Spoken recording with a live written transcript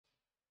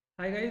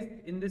Hi guys,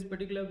 in this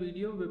particular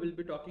video we will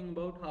be talking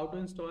about how to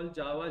install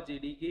Java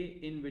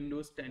JDK in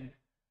Windows 10.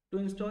 To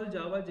install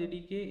Java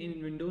JDK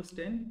in Windows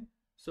 10,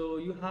 so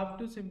you have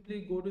to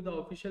simply go to the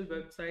official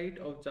website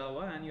of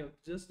Java and you have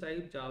to just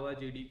type Java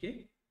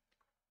JDK.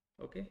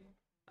 Okay,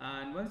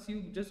 and once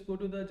you just go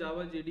to the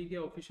Java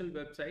JDK official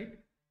website,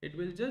 it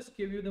will just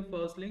give you the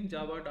first link,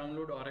 Java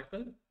download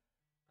Oracle,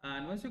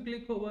 and once you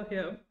click over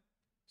here,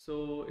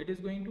 so it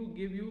is going to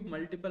give you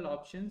multiple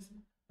options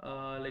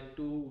like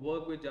to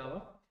work with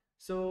Java.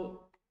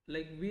 So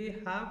like we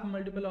have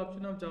multiple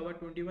option of Java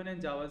 21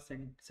 and Java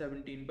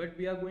 17, but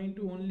we are going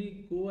to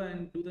only go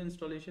and do the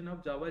installation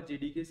of Java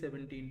JDK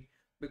 17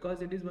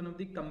 because it is one of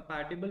the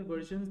compatible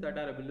versions that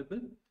are available.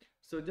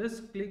 So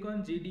just click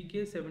on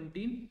JDK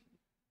 17.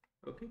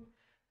 Okay,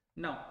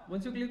 now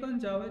once you click on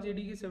Java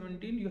JDK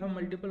 17, you have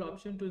multiple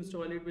options to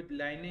install it with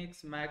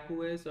Linux, Mac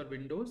OS or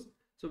Windows.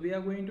 So we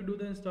are going to do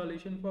the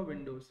installation for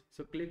Windows.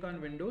 So click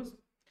on Windows,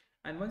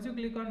 and once you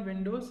click on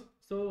Windows,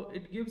 so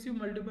it gives you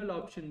multiple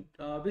options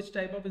which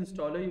type of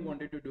installer you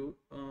wanted to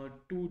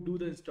do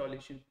the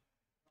installation.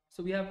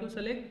 So we have to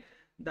select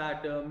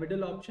that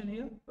middle option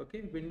here.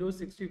 Okay,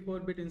 Windows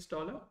 64-bit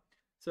installer.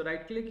 So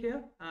right click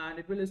here and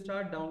it will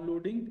start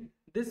downloading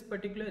this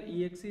particular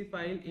exe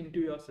file into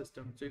your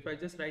system. So if I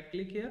just right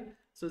click here,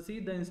 so see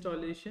the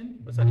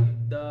installation,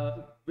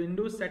 the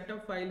Windows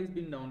setup file is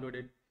being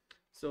downloaded.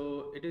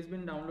 So it has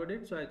been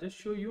downloaded. So I just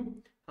show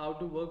you how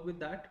to work with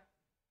that.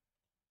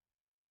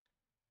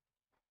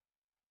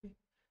 Okay.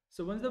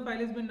 So once the file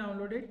has been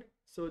downloaded,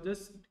 so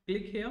just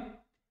click here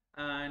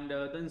and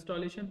the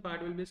installation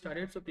part will be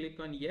started. So click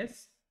on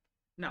yes.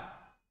 Now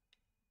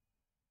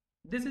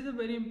this is a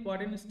very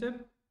important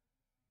step.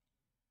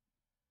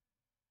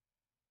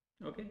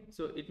 Okay,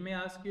 so it may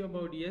ask you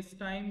about yes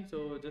time,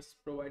 so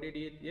just provided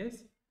it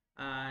yes,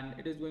 and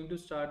it is going to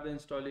start the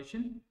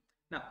installation.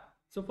 Now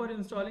so for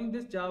installing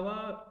this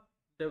Java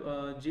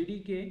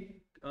JDK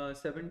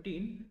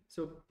 17,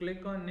 so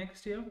click on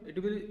next here.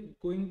 It will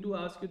going to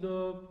ask you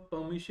the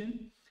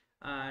permission,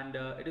 and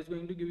it is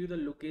going to give you the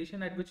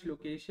location at which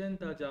location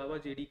the Java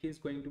JDK is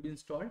going to be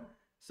installed.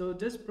 So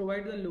just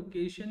provide the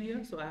location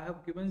here. So I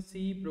have given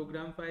C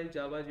program file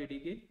Java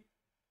JDK,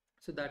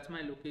 so that's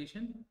my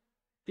location.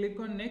 Click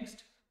on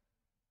next.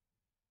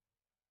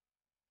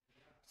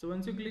 So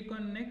once you click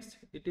on next,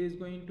 it is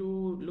going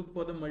to look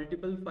for the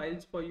multiple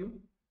files for you.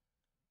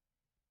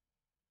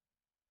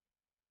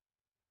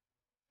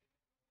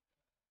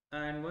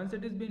 And once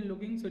it is been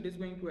looking, so it is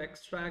going to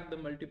extract the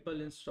multiple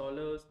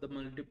installers, the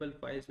multiple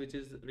files which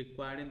is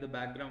required in the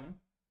background.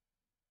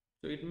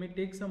 So it may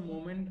take some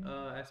moment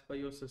as per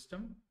your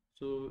system.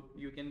 So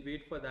you can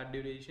wait for that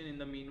duration in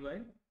the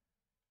meanwhile.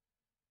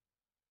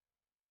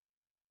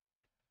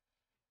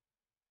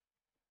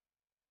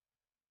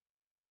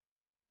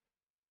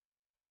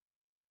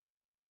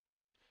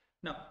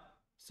 Now,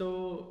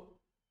 so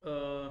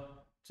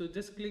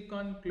just click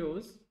on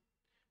close.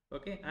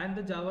 Okay, and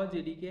the Java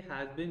JDK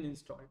has been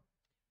installed.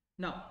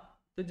 Now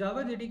the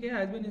Java JDK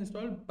has been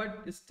installed,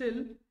 but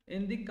still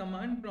in the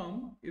command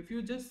prompt, if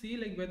you just see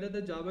like whether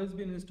the Java has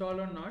been installed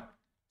or not,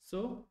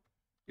 so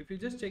if you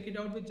just check it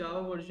out with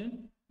Java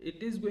version,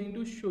 it is going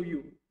to show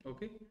you.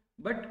 Okay,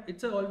 but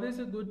it's always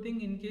a good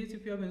thing in case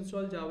if you have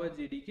installed Java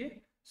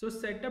JDK, so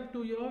set up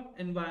to your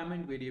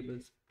environment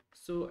variables.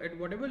 So at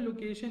whatever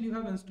location you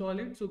have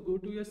installed it, so go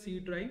to your C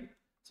drive.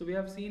 So we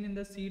have seen in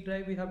the C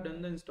drive we have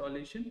done the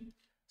installation.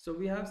 So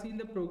we have seen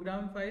the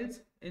program files.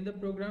 In the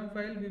program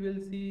file we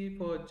will see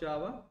for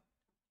Java.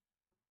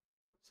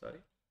 Sorry.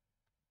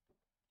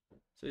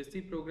 So you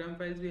see program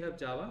files, we have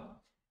Java.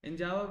 In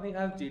Java we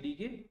have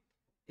JDK.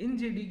 In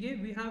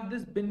JDK we have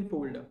this bin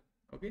folder.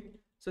 Okay.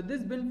 So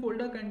this bin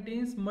folder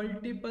contains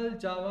multiple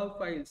Java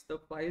files, the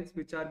files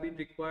which are being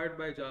required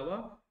by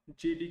Java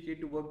JDK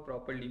to work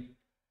properly.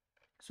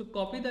 So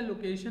copy the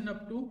location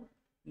up to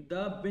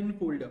the bin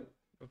folder.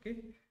 Okay.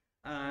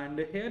 And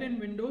here in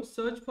Windows,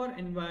 search for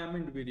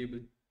environment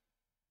variable.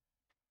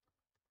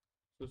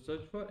 So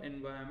search for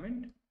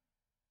environment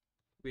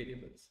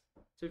variables.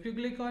 So if you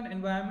click on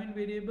environment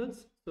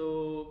variables,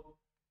 so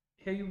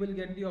here you will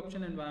get the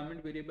option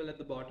environment variable at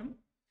the bottom.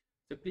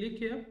 So click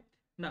here.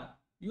 Now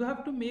you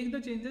have to make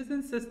the changes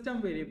in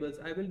system variables.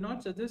 I will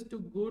not suggest to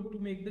go to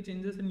make the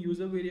changes in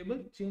user variable.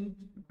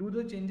 Do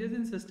the changes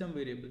in system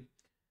variable.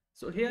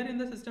 So here in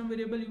the system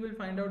variable, you will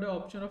find out the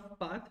option of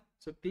path.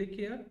 So click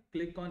here,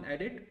 click on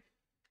edit.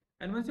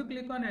 And once you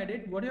click on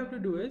edit, what you have to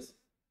do is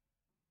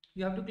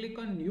you have to click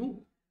on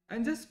new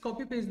and just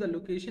copy paste the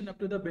location up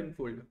to the bin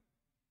folder.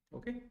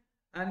 Okay,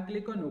 and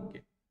click on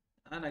OK,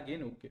 and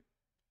again OK.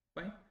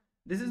 Fine.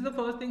 This is the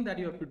first thing that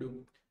you have to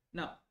do.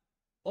 Now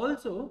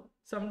also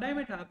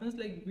sometimes it happens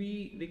like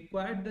we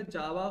require the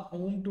Java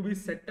home to be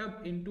set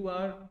up into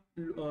our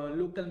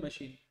local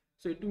machine.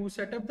 So to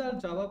set up the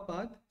Java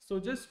path,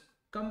 so just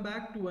come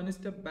back to one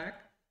step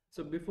back.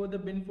 So before the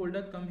bin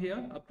folder, come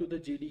here up to the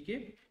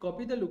JDK,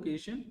 copy the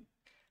location.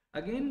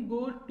 Again,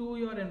 go to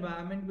your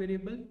environment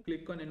variable,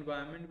 click on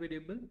environment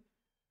variable,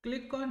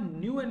 click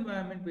on new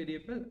environment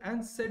variable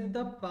and set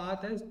the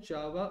path as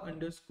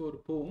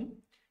Java_home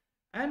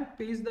and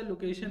paste the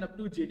location up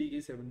to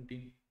JDK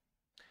 17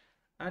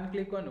 and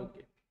click on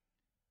OK.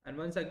 And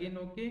once again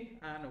OK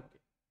and OK.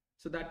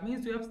 So that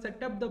means you have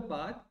set up the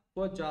path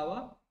for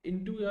Java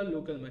into your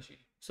local machine.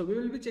 So we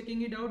will be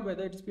checking it out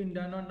whether it's been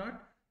done or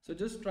not. So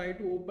just try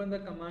to open the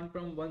command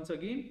prompt once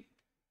again.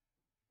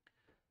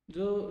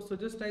 So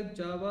just type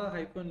java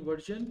hyphen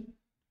version.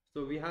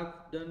 So we have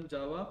done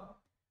Java,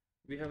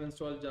 we have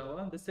installed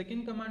Java. The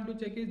second command to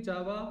check is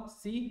java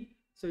c.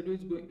 So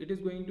it is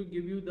going to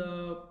give you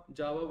the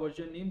Java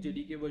version name,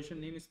 JDK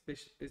version name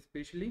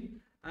especially,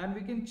 and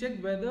we can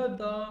check whether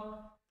the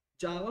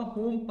Java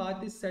home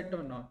path is set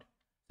or not.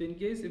 So in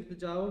case if the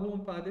Java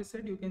home path is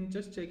set, you can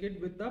just check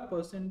it with the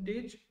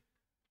percentage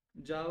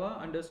Java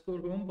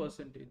underscore home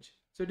percentage.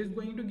 So it is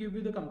going to give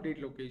you the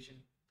complete location.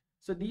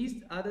 So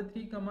these are the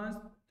three commands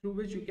through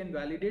which you can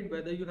validate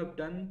whether you have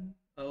done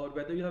or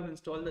whether you have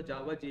installed the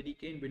Java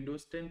JDK in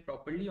Windows 10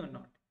 properly or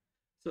not.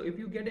 So if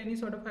you get any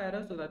sort of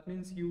error, so that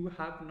means you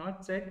have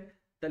not set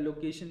the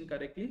location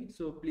correctly.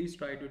 So please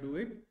try to do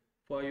it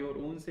for your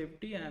own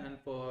safety and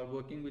for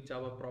working with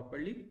Java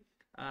properly.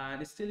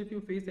 And still, if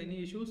you face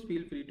any issues,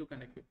 feel free to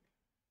connect with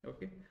me.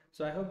 Okay,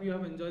 so I hope you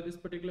have enjoyed this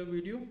particular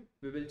video.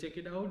 We will check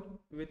it out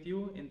with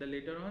you in the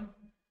later on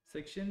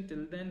section.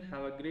 Till then,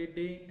 have a great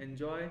day,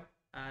 enjoy,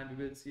 and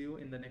we will see you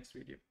in the next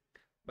video.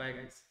 Bye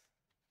guys.